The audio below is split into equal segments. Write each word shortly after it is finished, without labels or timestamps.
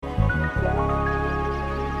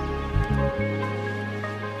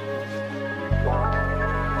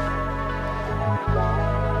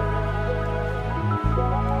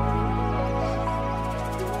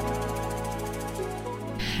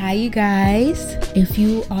Hi you guys, if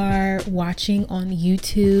you are watching on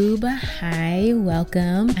YouTube, hi,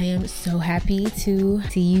 welcome. I am so happy to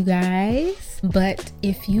see you guys. But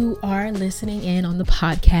if you are listening in on the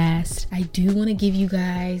podcast, I do want to give you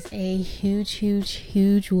guys a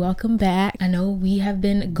huge welcome back. I know we have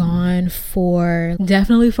been gone for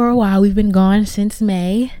a while. We've been gone since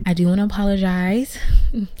May. I do want to apologize.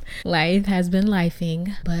 Life has been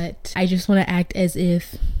lifing, but I just want to act as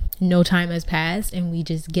if no time has passed and we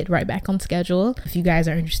just get right back on schedule. If you guys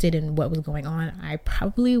are interested in what was going on, I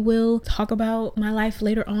probably will talk about my life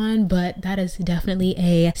later on, but that is definitely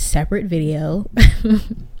a separate video.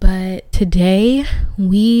 But today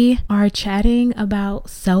we are chatting about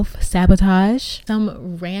self-sabotage.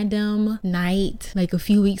 Some random night, like a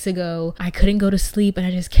few weeks ago, I couldn't go to sleep and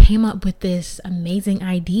I just came up with this amazing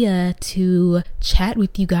idea to chat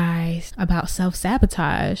with you guys about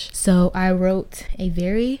self-sabotage. So I wrote a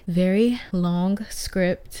very long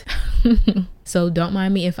script. So don't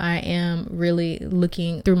mind me if I am really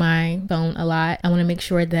looking through my phone a lot. I want to make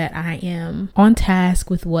sure that I am on task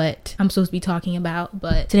with what I'm supposed to be talking about.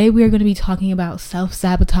 But today we are going to be talking about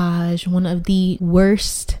self-sabotage, one of the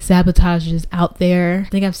worst sabotages out there. I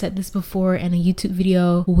think I've said this before in a YouTube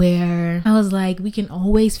video where I was like, we can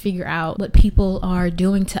always figure out what people are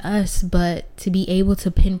doing to us, but to be able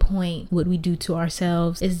to pinpoint what we do to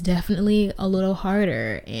ourselves is definitely a little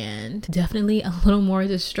harder and definitely a little more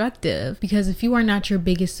destructive, because if you are not your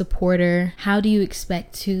biggest supporter, how do you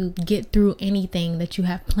expect to get through anything that you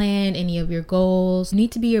have planned, any of your goals? You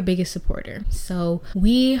need to be your biggest supporter. So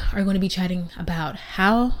we are going to be chatting about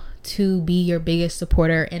how to be your biggest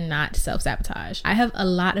supporter and not self-sabotage. I have a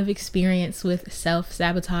lot of experience with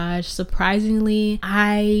self-sabotage. Surprisingly,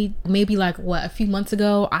 a few months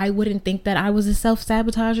ago, I wouldn't think that I was a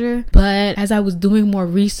self-sabotager, but as I was doing more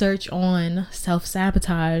research on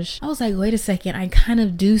self-sabotage, I was like, wait a second, I kind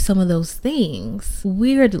of do some of those things,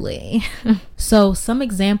 weirdly. So some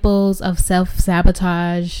examples of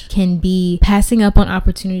self-sabotage can be passing up on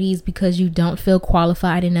opportunities because you don't feel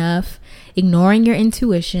qualified enough, ignoring your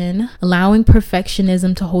intuition, allowing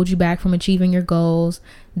perfectionism to hold you back from achieving your goals,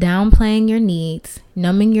 downplaying your needs,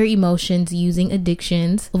 numbing your emotions using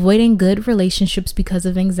addictions, avoiding good relationships because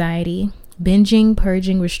of anxiety, binging,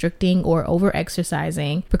 purging, restricting, or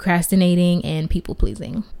over-exercising, procrastinating, and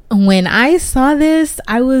people-pleasing. When I saw this,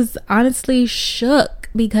 I was honestly shook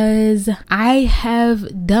because I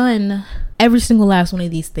have done every single last one of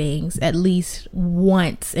these things at least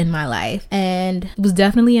once in my life, and it was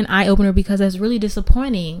definitely an eye-opener because that's really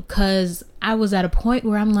disappointing, because I was at a point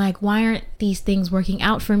where I'm like, why aren't these things working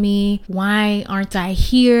out for me? Why aren't I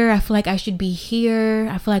here? I feel like I should be here.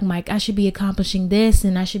 I feel like I should be accomplishing this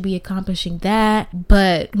and I should be accomplishing that.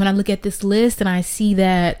 But when I look at this list and I see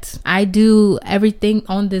that I do everything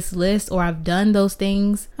on this list, or I've done those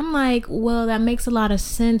things, I'm like, well, that makes a lot of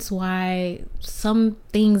sense why some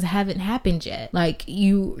things haven't happened yet. Like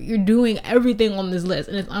you're doing everything on this list,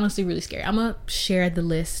 and it's honestly really scary. I'm gonna share the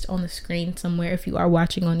list on the screen somewhere if you are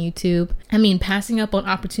watching on YouTube. I mean, passing up on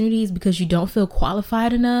opportunities because you don't feel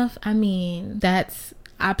qualified enough. I mean, that's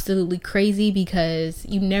absolutely crazy because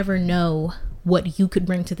you never know what you could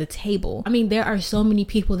bring to the table. I mean, there are so many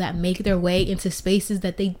people that make their way into spaces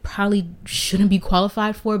that they probably shouldn't be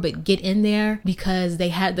qualified for, but get in there because they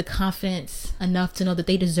had the confidence enough to know that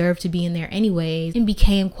they deserve to be in there anyways and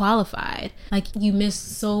became qualified. Like, you miss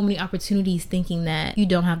so many opportunities thinking that you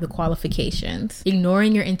don't have the qualifications.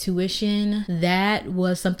 Ignoring your intuition, that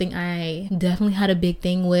was something I definitely had a big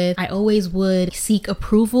thing with. I always would seek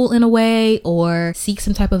approval in a way, or seek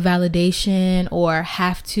some type of validation, or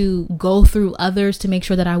have to go through others to make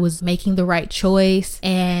sure that I was making the right choice.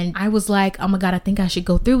 And I was like, oh my God, I think I should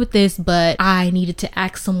go through with this, but I needed to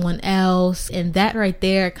ask someone else. And that right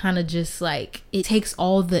there kind of just like, it takes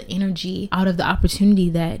all the energy out of the opportunity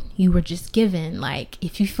that you were just given. Like,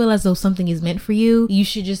 if you feel as though something is meant for you, you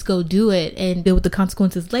should just go do it and deal with the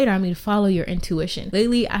consequences later. I mean, follow your intuition.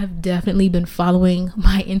 Lately, I've definitely been following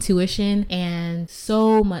my intuition, and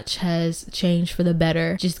so much has changed for the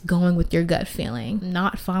better. Just going with your gut feeling.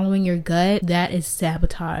 Not following your gut, that is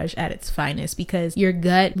sabotage at its finest, because your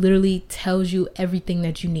gut literally tells you everything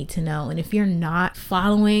that you need to know. And if you're not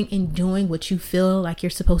following and doing what you feel like you're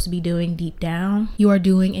supposed to be doing deep down, you are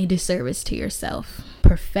doing a disservice to yourself.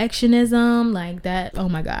 Perfectionism, like that, oh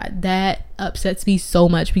my God, that upsets me so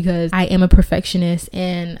much because I am a perfectionist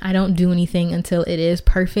and I don't do anything until it is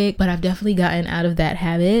perfect, but I've definitely gotten out of that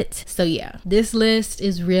habit. So yeah, this list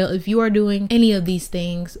is real. If you are doing any of these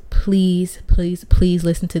things, please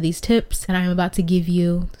listen to these tips that I'm about to give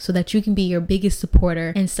you so that you can be your biggest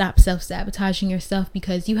supporter and stop self-sabotaging yourself,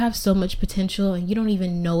 because you have so much potential and you don't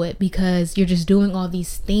even know it because you're just doing all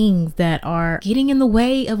these things that are getting in the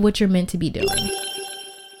way of what you're meant to be doing.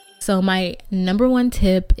 So my number one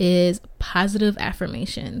tip is positive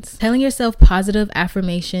affirmations. Telling yourself positive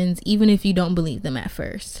affirmations even if you don't believe them at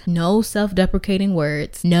first. No self-deprecating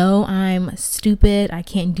words. No, I'm stupid, I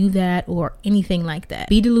can't do that, or anything like that.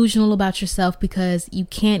 Be delusional about yourself because you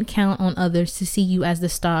can't count on others to see you as the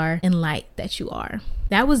star and light that you are.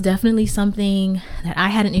 That was definitely something that I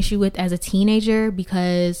had an issue with as a teenager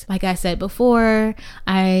because, like I said before,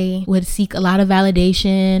 I would seek a lot of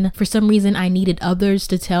validation. For some reason, I needed others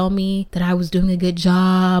to tell me that I was doing a good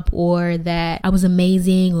job or that I was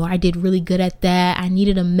amazing or I did really good at that. I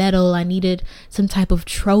needed a medal. I needed some type of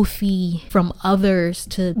trophy from others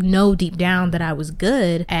to know deep down that I was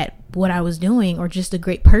good at what I was doing or just a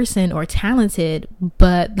great person or talented.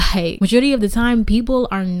 But like majority of the time, people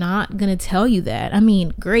are not gonna tell you that. I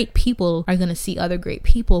mean, great people are gonna see other great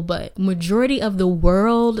people, but majority of the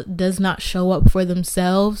world does not show up for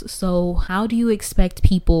themselves. So how do you expect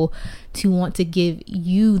people to want to give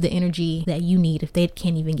you the energy that you need if they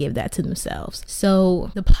can't even give that to themselves?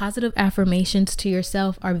 So the positive affirmations to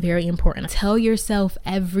yourself are very important. Tell yourself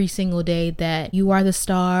every single day that you are the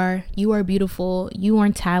star, you are beautiful, you are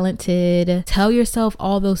talented. Tell yourself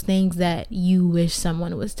all those things that you wish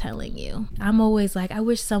someone was telling you. I'm always like, I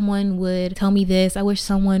wish someone would tell me this. I wish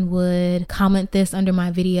someone would comment this under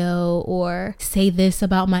my video or say this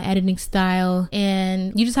about my editing style.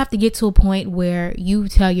 And you just have to get to a point where you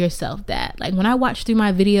tell yourself that. Like when I watch through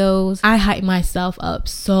my videos, I hype myself up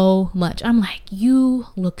so much. I'm like, you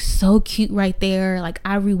look so cute right there. Like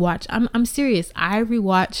I rewatch, I'm serious. I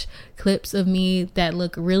rewatch clips of me that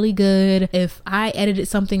look really good. If I edited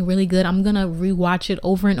something really good, I'm gonna rewatch it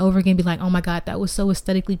over and over again, be like, oh my God, that was so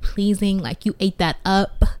aesthetically pleasing. Like you ate that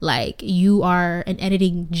up. Like you are an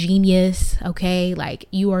editing genius. Okay, like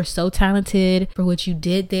you are so talented for what you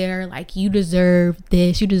did there. Like you deserve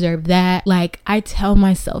this, you deserve that. Like I tell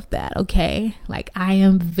myself that. Okay, like I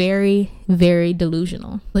am very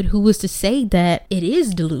delusional. But who was to say that it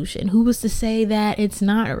is delusion? Who was to say that it's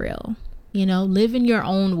not real? You know, live in your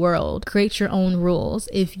own world, create your own rules.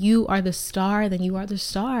 If you are the star, then you are the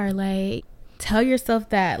star. Like, tell yourself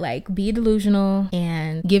that, like, be delusional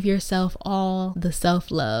and give yourself all the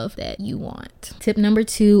self-love that you want. Tip number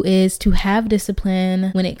 2 is to have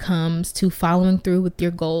discipline when it comes to following through with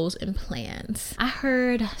your goals and plans. I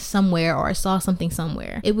heard somewhere, or I saw something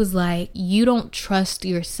somewhere, it was like, you don't trust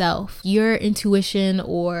yourself. Your intuition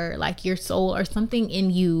or like your soul or something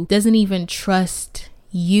in you doesn't even trust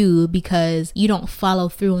you because you don't follow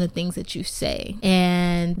through on the things that you say.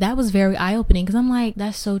 And that was very eye-opening because I'm like,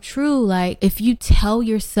 that's so true. Like if you tell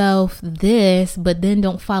yourself this but then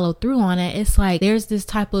don't follow through on it, it's like there's this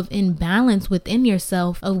type of imbalance within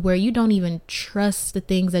yourself of where you don't even trust the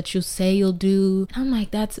things that you say you'll do. And I'm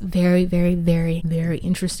like, that's very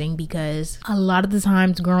interesting, because a lot of the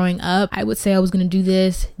times growing up, I would say I was gonna do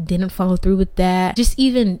this, didn't follow through with that. Just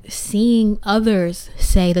even seeing others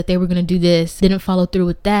say that they were gonna do this, didn't follow through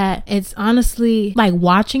with that. It's honestly like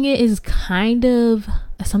watching it is kind of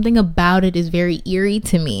something about it is very eerie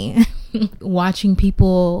to me. Watching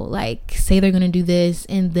people like say they're gonna do this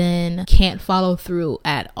and then can't follow through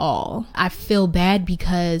at all. I feel bad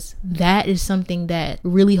because that is something that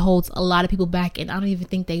really holds a lot of people back, and I don't even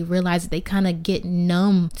think they realize that they kind of get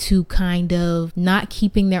numb to kind of not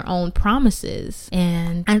keeping their own promises.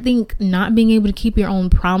 And I think not being able to keep your own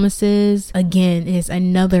promises, again, is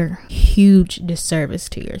another huge disservice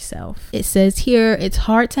to yourself. It says here, it's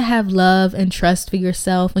hard to have love and trust for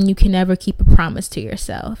yourself when you can never keep a promise to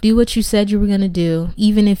yourself. Do what you said you were going to do,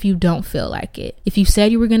 even if you don't feel like it. If you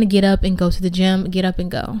said you were going to get up and go to the gym, get up and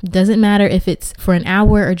go. Doesn't matter if it's for an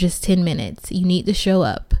hour or just 10 minutes. You need to show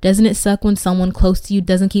up. Doesn't it suck when someone close to you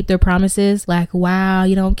doesn't keep their promises? Like, wow,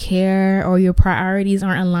 you don't care, or your priorities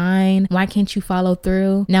aren't aligned. Why can't you follow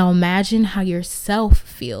through? Now imagine how yourself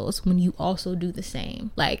feels when you also do the same.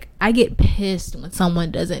 Like, I get pissed when someone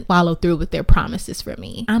doesn't follow through with their promises for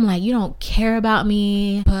me. I'm like, you don't care about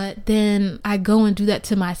me. But then I go and do that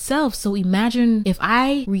to myself. yourself. So imagine if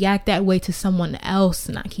I react that way to someone else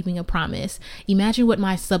not keeping a promise. Imagine what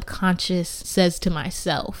my subconscious says to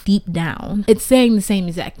myself deep down. It's saying the same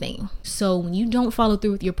exact thing. So when you don't follow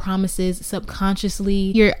through with your promises,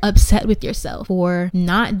 subconsciously you're upset with yourself for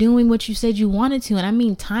not doing what you said you wanted to. And I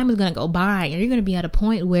mean, time is going to go by and you're going to be at a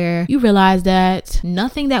point where you realize that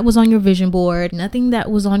nothing that was on your vision board, nothing that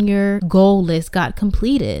was on your goal list got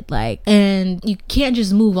completed. And you can't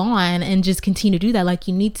just move on and just continue to do that.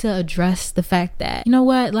 You need to address the fact that, you know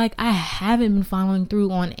what, I haven't been following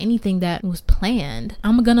through on anything that was planned.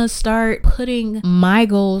 I'm gonna start putting my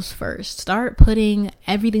goals first. Start putting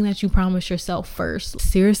everything that you promised yourself first.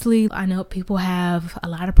 Seriously, I know people have a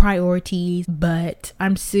lot of priorities, but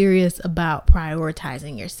I'm serious about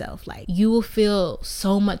prioritizing yourself. You will feel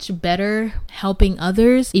so much better helping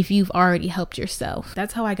others if you've already helped yourself.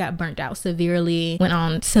 That's how I got burnt out severely, went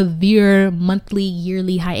on severe monthly,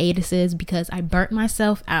 yearly hiatuses because I burnt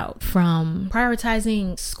myself out from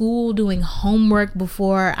prioritizing school, doing homework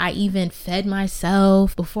before I even fed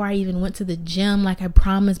myself, before I even went to the gym like I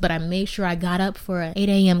promised, but I made sure I got up for an 8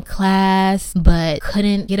 a.m. class, but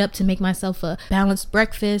couldn't get up to make myself a balanced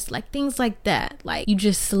breakfast, things like that. You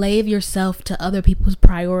just slave yourself to other people's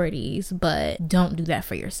priorities, but don't do that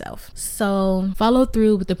for yourself. So follow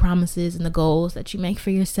through with the promises and the goals that you make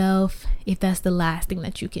for yourself if that's the last thing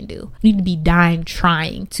that you can do. You need to be dying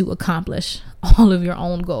trying to accomplish all of your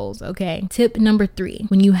own goals, okay? Tip number 3,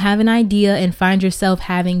 when you have an idea and find yourself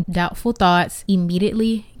having doubtful thoughts,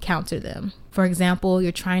 immediately counter them. For example,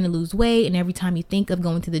 you're trying to lose weight and every time you think of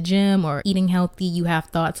going to the gym or eating healthy, you have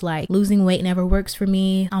thoughts like, losing weight never works for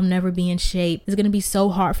me. I'll never be in shape. It's going to be so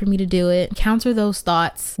hard for me to do it. Counter those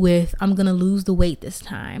thoughts with, I'm going to lose the weight this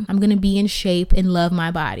time. I'm going to be in shape and love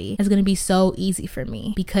my body. It's going to be so easy for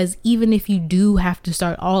me, because even if you do have to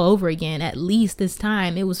start all over again, at least this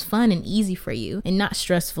time it was fun and easy for you and not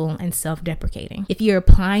stressful and self-deprecating. If you're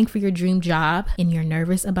applying for your dream job and you're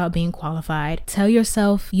nervous about being qualified, tell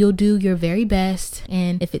yourself you'll do your very best,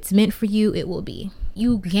 and if it's meant for you, it will be.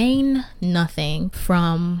 You gain nothing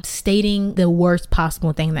from stating the worst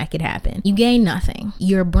possible thing that could happen. You gain nothing.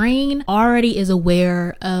 Your brain already is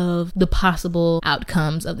aware of the possible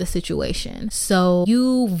outcomes of the situation. So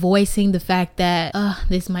you voicing the fact that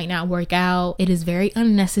this might not work out, it is very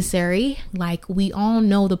unnecessary. We all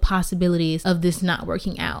know the possibilities of this not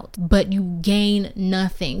working out, but you gain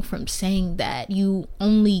nothing from saying that. You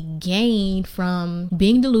only gain from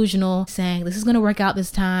being delusional, saying this is going to work out this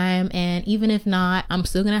time, and even if not, I'm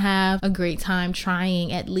still gonna have a great time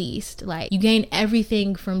trying at least. You gain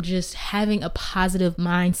everything from just having a positive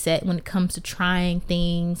mindset when it comes to trying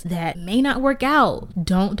things that may not work out.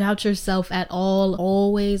 Don't doubt yourself at all.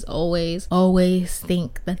 Always, always, always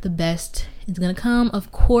think that the best is gonna come.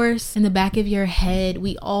 Of course, in the back of your head,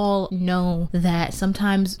 we all know that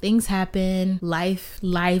sometimes things happen.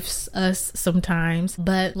 Life's us sometimes,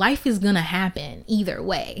 but life is gonna happen either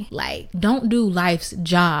way. Don't do life's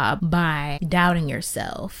job by doubting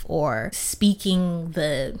yourself or speaking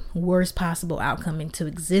the worst possible outcome into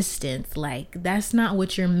existence. That's not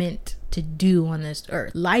what you're meant to do on this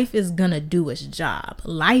earth. Life is gonna do its job.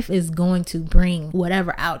 Life is going to bring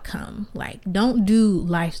whatever outcome. Don't do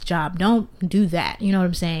life's job. Don't do that. You know what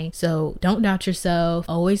I'm saying? So don't doubt yourself.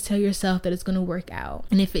 Always tell yourself that it's gonna work out.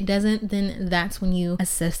 And if it doesn't, then that's when you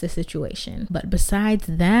assess the situation. But besides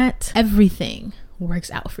that, everything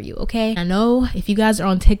works out for you, okay? I know if you guys are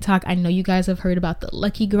on TikTok, I know you guys have heard about the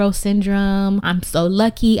lucky girl syndrome. I'm so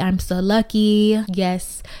lucky.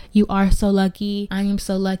 Yes, you are so lucky. I am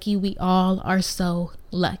so lucky. We all are so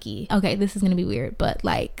lucky. Okay, this is gonna be weird, but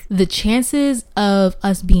the chances of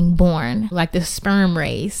us being born, the sperm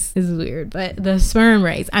race, this is weird, but the sperm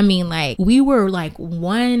race, I mean, we were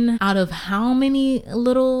one out of how many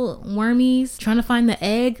little wormies trying to find the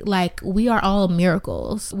egg? We are all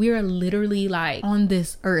miracles. We are literally on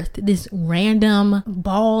this earth, this random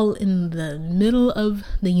ball in the middle of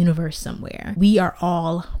the universe somewhere. We are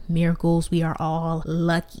all miracles. We are all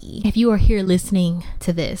lucky. If you are here listening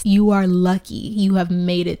to this, you are lucky. You have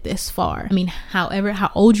made it this far. I mean, however,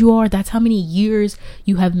 how old you are, that's how many years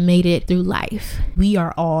you have made it through life. We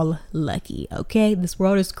are all lucky, okay? This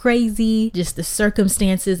world is crazy. Just the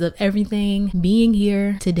circumstances of everything being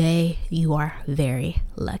here today, you are very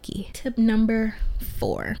lucky. Tip number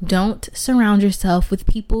 4, don't surround yourself with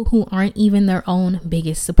people who aren't even their own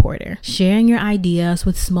biggest supporter. Sharing your ideas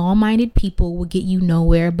with small-minded people will get you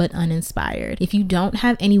nowhere but uninspired. If you don't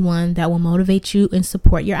have anyone that will motivate you and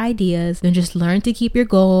support your ideas, then just learn to keep your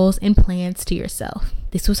goals and plans to yourself.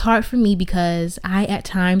 This was hard for me because I at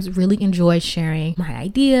times really enjoyed sharing my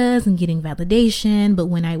ideas and getting validation, but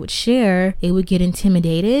when I would share, they would get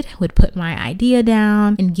intimidated, would put my idea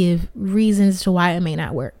down and give reasons to why it may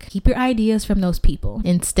not work. Keep your ideas from those people.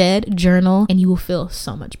 Instead, journal and you will feel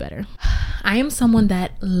so much better. I am someone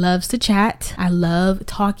that loves to chat. I love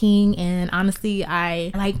talking, and honestly,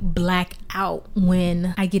 I like black out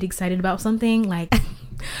when I get excited about something. Like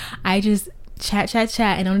I just chat and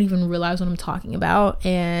I don't even realize what I'm talking about.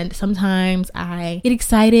 And sometimes I get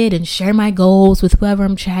excited and share my goals with whoever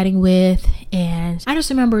I'm chatting with, and I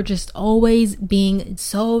just remember just always being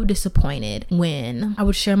so disappointed when I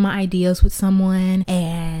would share my ideas with someone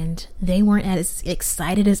and they weren't as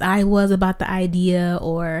excited as I was about the idea,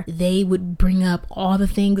 or they would bring up all the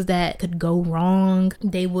things that could go wrong.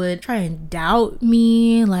 They would try and doubt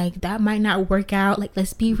me, like that might not work out, like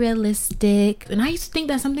let's be realistic. And I used to think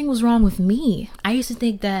that something was wrong with me. I used to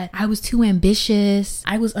think that I was too ambitious,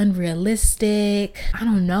 I was unrealistic, I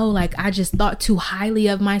don't know, like I just thought too highly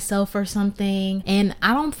of myself or something. And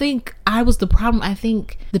I don't think I was the problem. I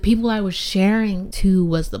think the people I was sharing to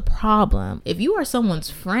was the problem. If you are someone's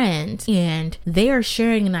friend and they are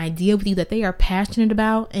sharing an idea with you that they are passionate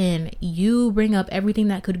about, and you bring up everything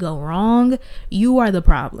that could go wrong, you are the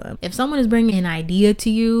problem. If someone is bringing an idea to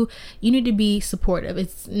you, you need to be supportive.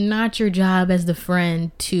 It's not your job as the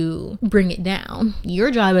friend to bring it down. Your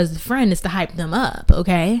job as the friend is to hype them up,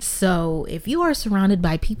 okay? So if you are surrounded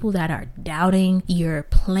by people that are doubting your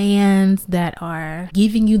plans, that are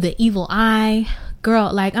giving you the evil eye,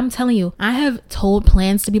 girl, like I'm telling you, I have told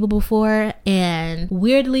plans to people before, and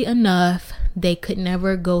weirdly enough, they could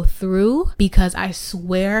never go through because I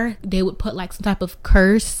swear they would put like some type of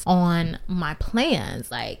curse on my plans.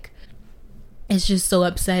 Like, it's just so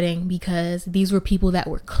upsetting because these were people that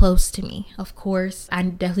were close to me. Of course, I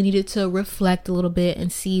definitely needed to reflect a little bit and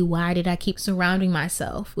see, why did I keep surrounding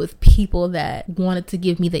myself with people that wanted to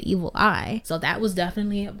give me the evil eye? So that was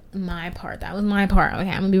definitely my part. Okay,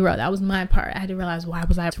 I'm gonna be real. That was my part. I had to realize, why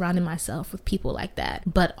was I surrounding myself with people like that?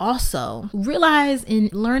 But also realize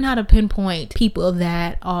and learn how to pinpoint people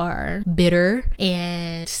that are bitter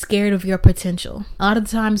and scared of your potential. A lot of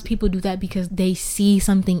times people do that because they see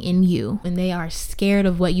something in you and they are scared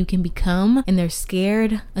of what you can become, and they're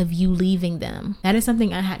scared of you leaving them. That is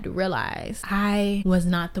something I had to realize. I was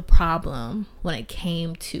not the problem when it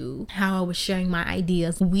came to how I was sharing my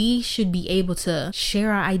ideas. We should be able to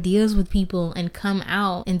share our ideas with people and come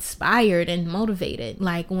out inspired and motivated.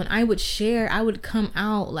 Like when I would share, I would come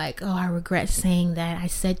out like, oh, I regret saying that, I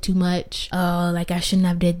said too much, oh, like I shouldn't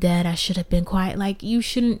have did that, I should have been quiet. Like, you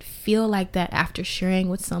shouldn't feel like that after sharing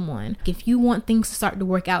with someone. If you want things to start to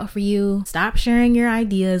work out for you, stop sharing your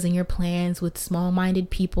ideas and your plans with small-minded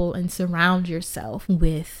people and surround yourself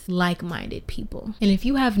with like-minded people. And if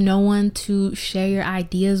you have no one to share your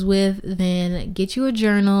ideas with, then get you a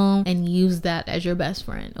journal and use that as your best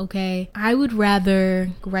friend, okay? I would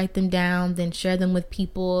rather write them down than share them with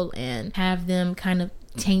people and have them kind of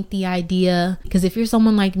taint the idea. Because if you're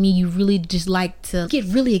someone like me, you really just like to get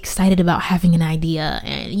really excited about having an idea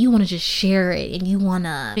and you want to just share it and you want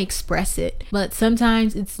to express it, but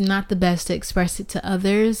sometimes it's not the best to express it to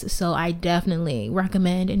others. So I definitely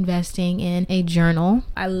recommend investing in a journal.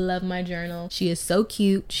 I love my journal. She is so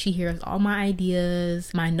cute. She hears all my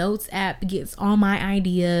ideas. My notes app gets all my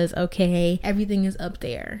ideas, okay? Everything is up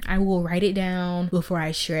there. I will write it down before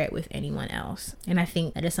I share it with anyone else, and I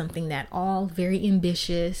think that is something that all very ambitious,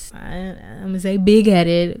 I'm gonna say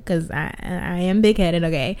big-headed, because I am big-headed,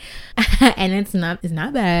 okay? And it's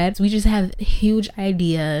not bad. We just have huge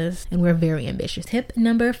ideas and we're very ambitious. Tip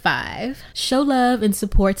number 5, show love and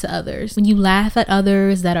support to others. When you laugh at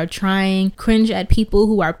others that are trying, cringe at people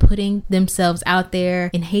who are putting themselves out there,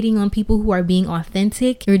 and hating on people who are being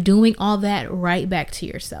authentic, you're doing all that right back to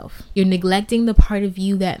yourself. You're neglecting the part of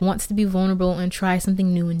you that wants to be vulnerable and try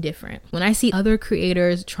something new and different. When I see other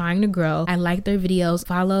creators trying to grow, I like their videos,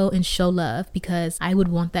 follow and show love, because I would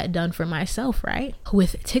want that done for myself, right?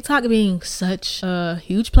 With TikTok being such a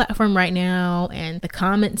huge platform right now, and the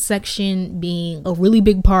comment section being a really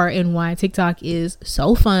big part in why TikTok is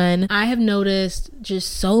so fun, I have noticed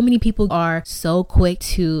just so many people are so quick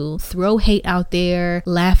to throw hate out there,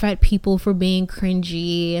 laugh at people for being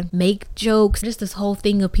cringy, make jokes. Just this whole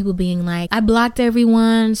thing of people being like, I blocked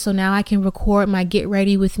everyone, so now I can record my get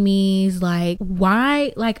ready with me's. Like,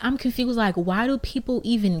 why? Like, I'm confused. Like, why do people people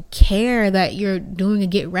even care that you're doing a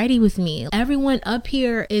get ready with me? Everyone up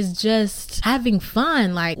here is just having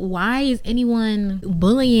fun. Like, why is anyone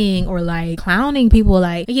bullying or like clowning people?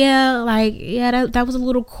 Like, that was a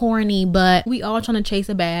little corny, but we all trying to chase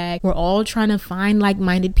a bag. We're all trying to find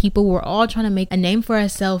like-minded people. We're all trying to make a name for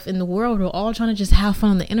ourselves in the world. We're all trying to just have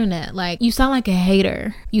fun on the internet. Like, you sound like a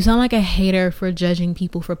hater. You sound like a hater for judging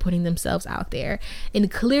people for putting themselves out there.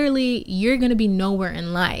 And clearly you're going to be nowhere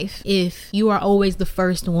in life if you are always the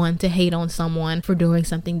first one to hate on someone for doing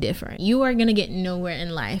something different. You are going to get nowhere in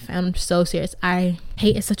life. I'm so serious.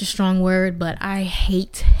 Hate is such a strong word, but I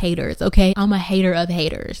hate haters, okay? I'm a hater of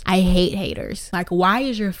haters. I hate haters. Like, why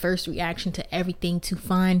is your first reaction to everything to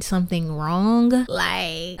find something wrong?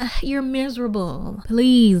 Like, you're miserable.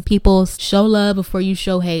 Please, people, show love before you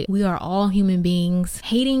show hate. We are all human beings.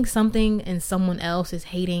 Hating something in someone else is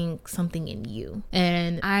hating something in you.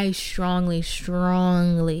 And I strongly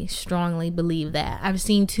believe that. I've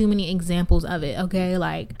seen too many examples of it, okay?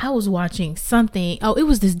 Like, I was watching something. Oh, it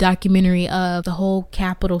was this documentary of the whole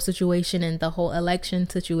Capitol situation and the whole election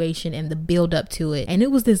situation and the build up to it. And it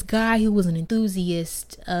was this guy who was an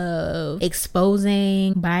enthusiast of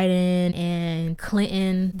exposing Biden and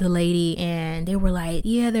Clinton, the lady, and they were like,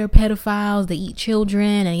 yeah, they're pedophiles, they eat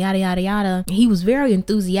children and yada yada yada. And he was very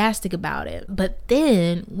enthusiastic about it. But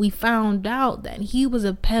then we found out that he was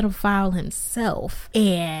a pedophile himself.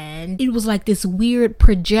 And it was like this weird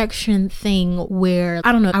projection thing where,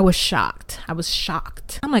 I don't know, I was shocked.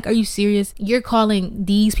 I'm like, are you serious? You're calling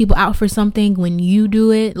these people out for something when you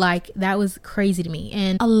do it? Like, that was crazy to me.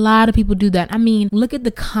 And a lot of people do that. I mean, look at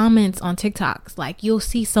the comments on TikToks. Like, you'll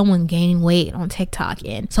see someone gaining weight on TikTok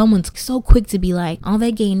and someone's so quick to be like, oh,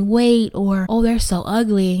 they gain weight, or oh, they're so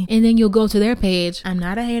ugly. And then you'll go to their page. I'm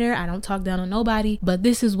not a hater. I don't talk down on nobody, but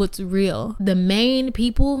this is what's real. The main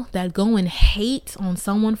people that go and hate on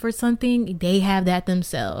someone for something, they have that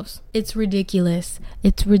themselves. It's ridiculous.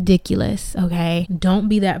 Okay? Don't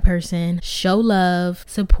be that person. Show love,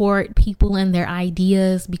 support people and their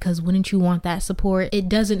ideas, because wouldn't you want that support? It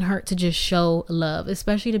doesn't hurt to just show love,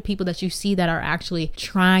 especially to people that you see that are actually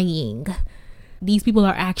trying. These people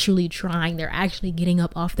are actually trying. They're actually getting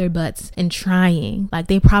up off their butts and trying. Like,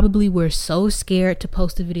 they probably were so scared to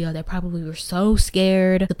post a video. They probably were so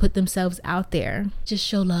scared to put themselves out there. Just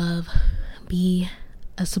show love. Be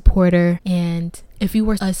a supporter. And if you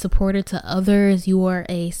were a supporter to others, you are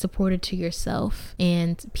a supporter to yourself,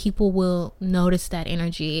 and people will notice that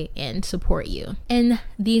energy and support you. And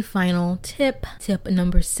the final tip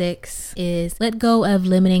number 6, is let go of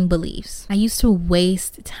limiting beliefs. I used to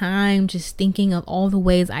waste time just thinking of all the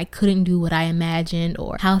ways I couldn't do what I imagined,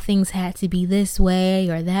 or how things had to be this way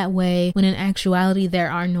or that way, when in actuality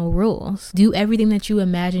there are no rules. Do everything that you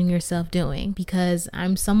imagine yourself doing, because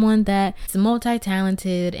I'm someone that's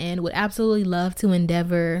multi-talented and would absolutely love to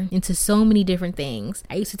endeavor into so many different things.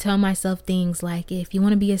 I used to tell myself things like, if you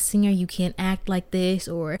want to be a singer, you can't act like this,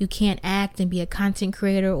 or you can't act and be a content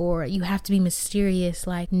creator, or you have to be mysterious.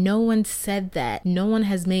 Like, no one said that. No one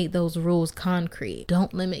has made those rules concrete.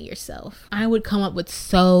 Don't limit yourself. I would come up with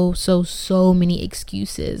so many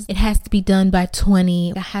excuses. It has to be done by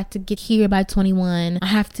 20. I have to get here by 21. I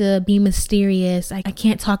have to be mysterious. I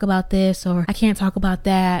can't talk about this, or I can't talk about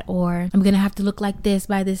that, or I'm gonna have to look like this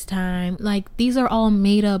by this time. Like, these are all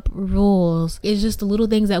made up rules. It's just the little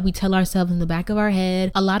things that we tell ourselves in the back of our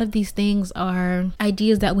head. A lot of these things are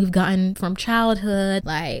ideas that we've gotten from childhood.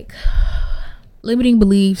 Like, limiting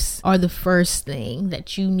beliefs are the first thing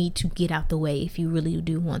that you need to get out the way if you really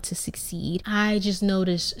do want to succeed. I just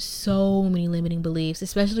noticed so many limiting beliefs,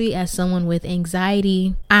 especially as someone with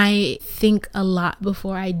anxiety. I think a lot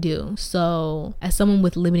before I do. So as someone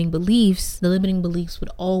with limiting beliefs, the limiting beliefs would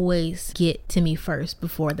always get to me first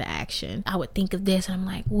before the action. I would think of this and I'm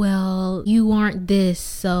like, well, you aren't this,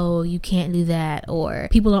 so you can't do that. Or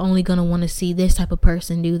people are only going to want to see this type of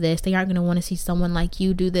person do this. They aren't going to want to see someone like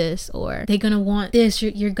you do this. Or they're going to want this,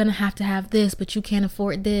 you're gonna have to have this, but you can't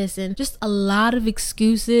afford this. And just a lot of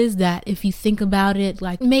excuses that, if you think about it,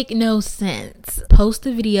 like, make no sense. Post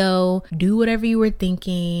a video, do whatever you were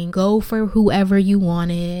thinking, go for whoever you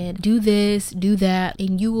wanted, do this, do that,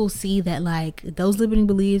 and you will see that, like, those limiting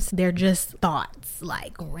beliefs, they're just thoughts,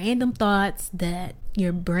 like random thoughts that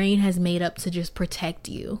your brain has made up to just protect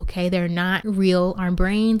you. Okay, they're not real. Our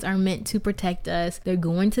brains are meant to protect us. They're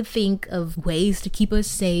going to think of ways to keep us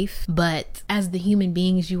safe, but as the human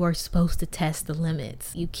beings, you are supposed to test the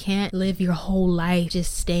limits. You can't live your whole life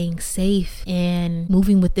just staying safe and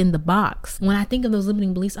moving within the box. When I think of those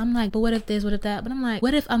limiting beliefs, I'm like, but what if this, what if that? But I'm like,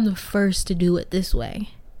 what if I'm the first to do it this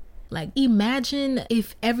way? Like, imagine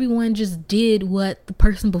if everyone just did what the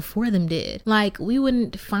person before them did. Like, we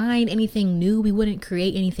wouldn't find anything new. We wouldn't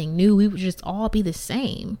create anything new. We would just all be the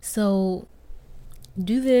same. So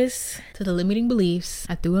do this to the limiting beliefs.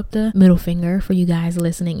 I threw up the middle finger for you guys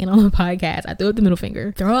listening in on the podcast. I threw up the middle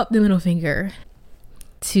finger. Throw up the middle finger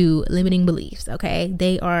to limiting beliefs, okay?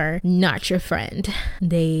 They are not your friend.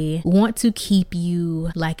 They want to keep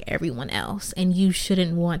you like everyone else, and you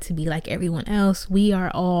shouldn't want to be like everyone else. We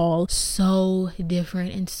are all so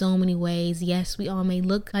different in so many ways. Yes, we all may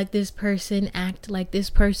look like this person, act like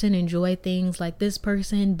this person, enjoy things like this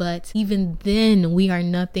person, but even then, we are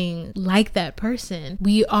nothing like that person.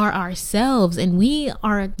 We are ourselves, and we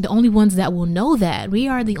are the only ones that will know that. We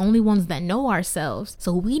are the only ones that know ourselves.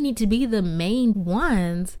 So we need to be the main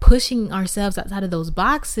ones pushing ourselves outside of those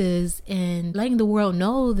boxes and letting the world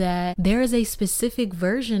know that there is a specific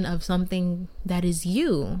version of something that is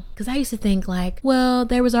you. Because I used to think like, well,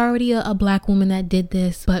 there was already a black woman that did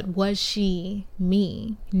this, but was she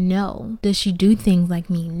me? No. Does she do things like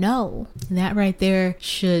me? No. That right there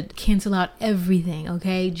should cancel out everything,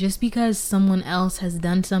 okay? Just because someone else has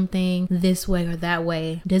done something this way or that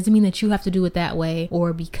way doesn't mean that you have to do it that way,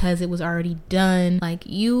 or because it was already done. Like,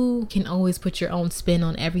 you can always put your own spin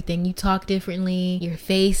on everything. You talk differently, your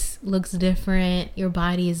face looks different, your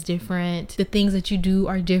body is different, the things that you do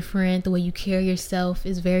are different, the way you carry yourself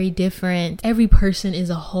is very different. Every person is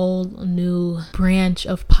a whole new branch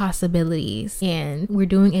of possibilities, and we're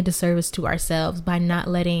doing a disservice to ourselves by not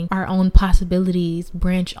letting our own possibilities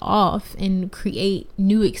branch off and create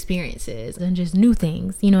new experiences and just new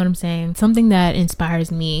things. You know what I'm saying? Something that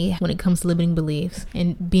inspires me when it comes to limiting beliefs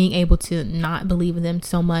and being able to not believe in them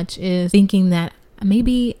so much is thinking that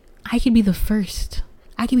maybe I could be the first.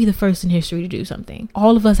 I could be the first in history to do something.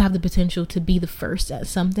 All of us have the potential to be the first at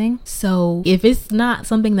something. So if it's not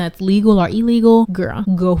something that's legal or illegal, girl,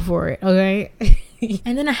 go for it, okay?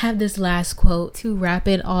 And then I have this last quote to wrap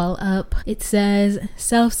it all up. It says,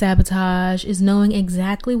 self-sabotage is knowing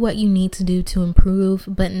exactly what you need to do to improve,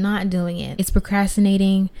 but not doing it. It's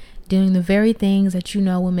procrastinating, doing the very things that you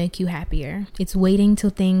know will make you happier. It's waiting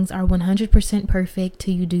till things are 100% perfect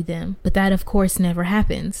till you do them. But that, of course, never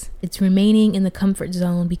happens. It's remaining in the comfort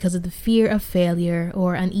zone because of the fear of failure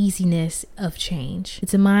or uneasiness of change.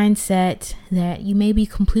 It's a mindset that you may be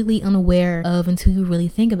completely unaware of until you really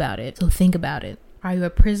think about it. So think about it. Are you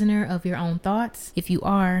a prisoner of your own thoughts? If you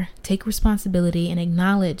are, take responsibility and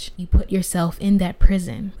acknowledge you put yourself in that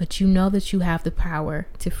prison, but you know that you have the power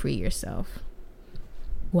to free yourself.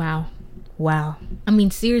 Wow. I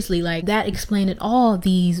mean, seriously, like, that explained it all.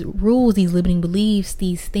 These rules, these limiting beliefs,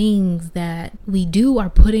 these things that we do are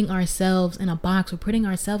putting ourselves in a box. We're putting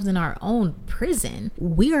ourselves in our own prison.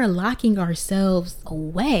 We are locking ourselves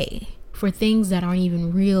away for things that aren't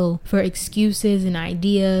even real, for excuses and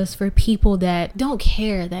ideas, for people that don't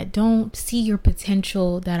care, that don't see your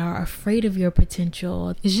potential, that are afraid of your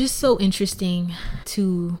potential. It's just so interesting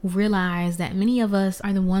to realize that many of us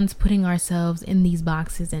are the ones putting ourselves in these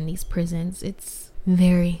boxes and these prisons. It's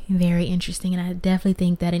very, very interesting, and I definitely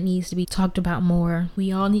think that it needs to be talked about more.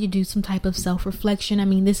 We all need to do some type of self-reflection. I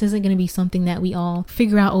mean, this isn't going to be something that we all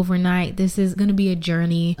figure out overnight. This is going to be a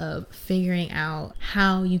journey of figuring out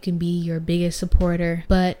how you can be your biggest supporter.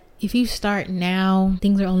 But if you start now,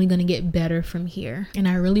 things are only going to get better from here. And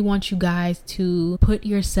I really want you guys to put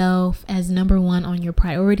yourself as number one on your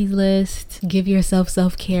priorities list. Give yourself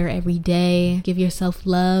self-care every day. Give yourself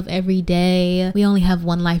love every day. We only have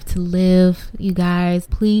one life to live, you guys.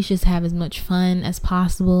 Please just have as much fun as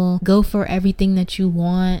possible. Go for everything that you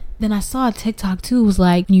want. Then I saw a TikTok too. It was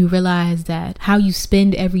like, you realize that how you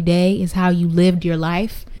spend every day is how you lived your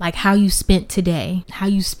life. Like, how you spent today, how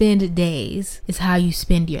you spend days is how you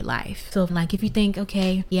spend your life. So like, if you think,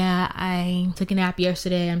 okay, yeah, I took a nap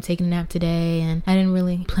yesterday, I'm taking a nap today, and I didn't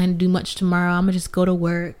really plan to do much tomorrow, I'm gonna just go to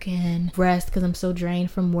work and rest because I'm so drained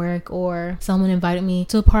from work. Or someone invited me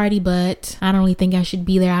to a party, but I don't really think I should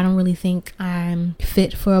be there. I don't really think I'm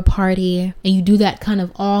fit for a party. And you do that kind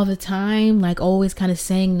of all the time, like always kind of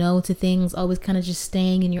saying no to things, always kind of just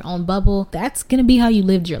staying in your own bubble. That's gonna be how you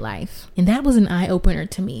lived your life. And that was an eye-opener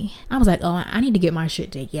to me. I was like, oh, I need to get my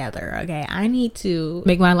shit together, okay? I need to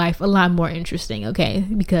make my life a lot more interesting, okay?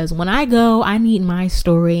 Because when I go, I need my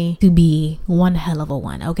story to be one hell of a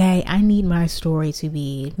one, okay? I need my story to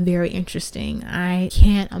be very interesting. I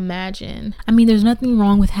can't imagine. I mean, there's nothing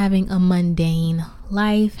wrong with having a mundane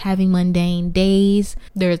life, having mundane days.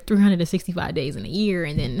 There are 365 days in a year,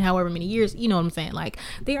 and then however many years, you know what I'm saying? Like,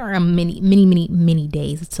 there are many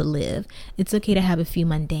days to live. It's okay to have a few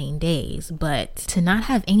mundane days, but to not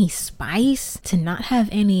have any spice, to not have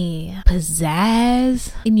any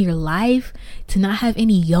pizzazz in your life, to not have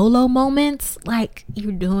any YOLO moments, like,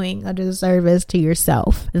 you're doing a disservice to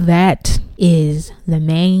yourself. That is the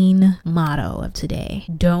main motto of today.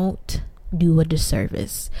 Don't do a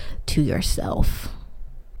disservice to yourself.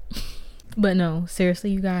 But no,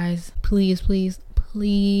 seriously, you guys, please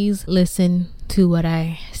listen to what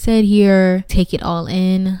I said here. Take it all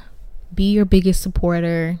in. Be your biggest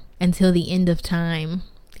supporter until the end of time.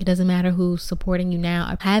 It doesn't matter who's supporting you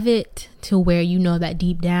now. Have it to where you know that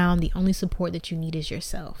deep down, the only support that you need is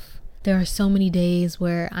yourself. There are so many days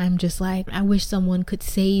where I'm just like, I wish someone could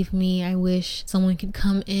save me. I wish someone could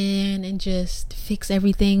come in and just fix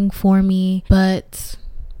everything for me. But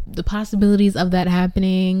the possibilities of that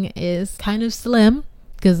happening is kind of slim.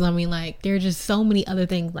 Because I mean, like, there are just so many other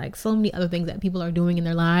things that people are doing in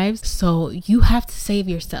their lives. So you have to save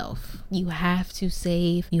yourself. You have to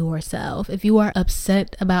save yourself. If you are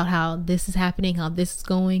upset about how this is happening, how this is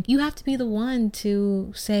going, you have to be the one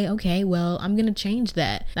to say, okay, well, I'm going to change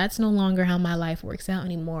that. That's no longer how my life works out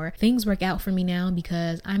anymore. Things work out for me now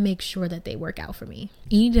because I make sure that they work out for me.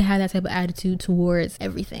 You need to have that type of attitude towards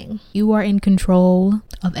everything. You are in control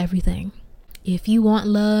of everything. If you want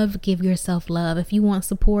love, give yourself love. If you want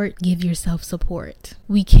support, give yourself support.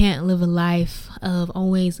 We can't live a life of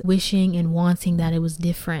always wishing and wanting that it was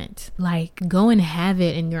different. Like, go and have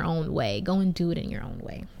it in your own way. Go and do it in your own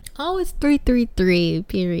way. Oh, it's 333,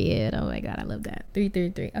 period. Oh my God, I love that.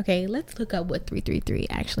 333. Okay, let's look up what 333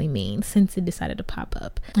 actually means since it decided to pop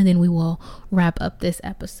up. And then we will wrap up this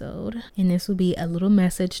episode. And this will be a little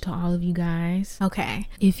message to all of you guys. Okay,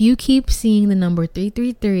 if you keep seeing the number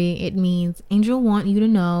 333, it means Angel want you to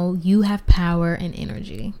know you have power and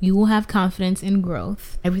energy. You will have confidence and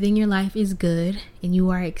growth. Everything in your life is good, and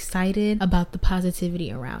you are excited about the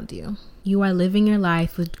positivity around you. You are living your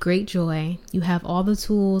life with great joy. You have all the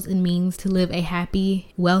tools and means to live a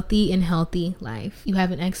happy, wealthy, and healthy life. You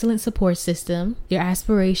have an excellent support system. Your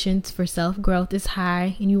aspirations for self-growth is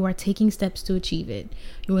high, and you are taking steps to achieve it.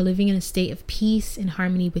 You are living in a state of peace and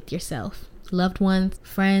harmony with yourself, loved ones,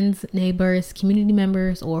 friends, neighbors, community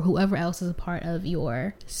members, or whoever else is a part of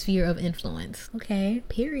your sphere of influence. Okay,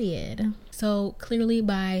 period. So clearly,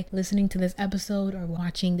 by listening to this episode or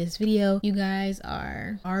watching this video, you guys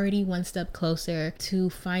are already one step closer to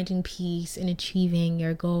finding peace and achieving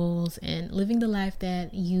your goals and living the life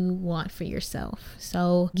that you want for yourself.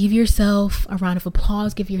 So give yourself a round of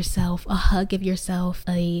applause, give yourself a hug, give yourself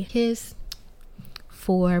a kiss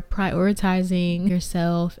for prioritizing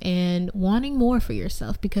yourself and wanting more for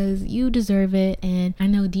yourself, because you deserve it, and I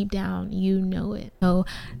know deep down you know it. So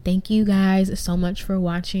thank you guys so much for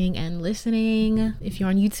watching and listening. If you're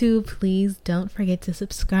on YouTube, please don't forget to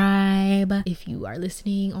subscribe. If you are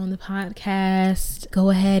listening on the podcast, go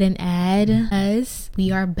ahead and add us.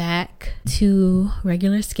 We are back to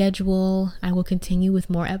regular schedule. I will continue with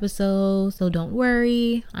more episodes, so don't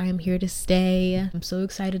worry, I am here to stay. I'm so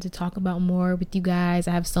excited to talk about more with you guys.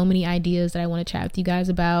 I have so many ideas that I want to chat with you guys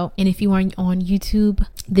about. And if you are on YouTube,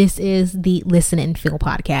 this is the Listen and Feel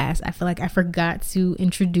podcast. I feel like I forgot to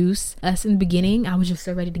introduce us in the beginning. I was just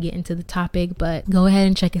so ready to get into the topic, but go ahead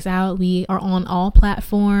and check us out. We are on all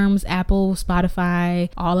platforms, Apple, Spotify,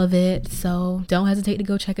 all of it. So don't hesitate to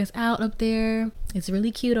go check us out up there. It's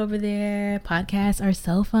really cute over there. Podcasts are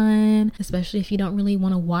so fun, especially if you don't really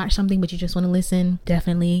want to watch something, but you just want to listen.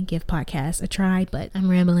 Definitely give podcasts a try, but I'm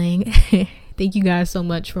rambling. Thank you guys so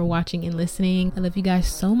much for watching and listening. I love you guys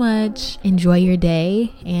so much. Enjoy your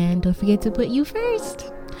day, and don't forget to put you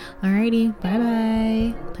first. Alrighty,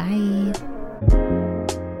 bye.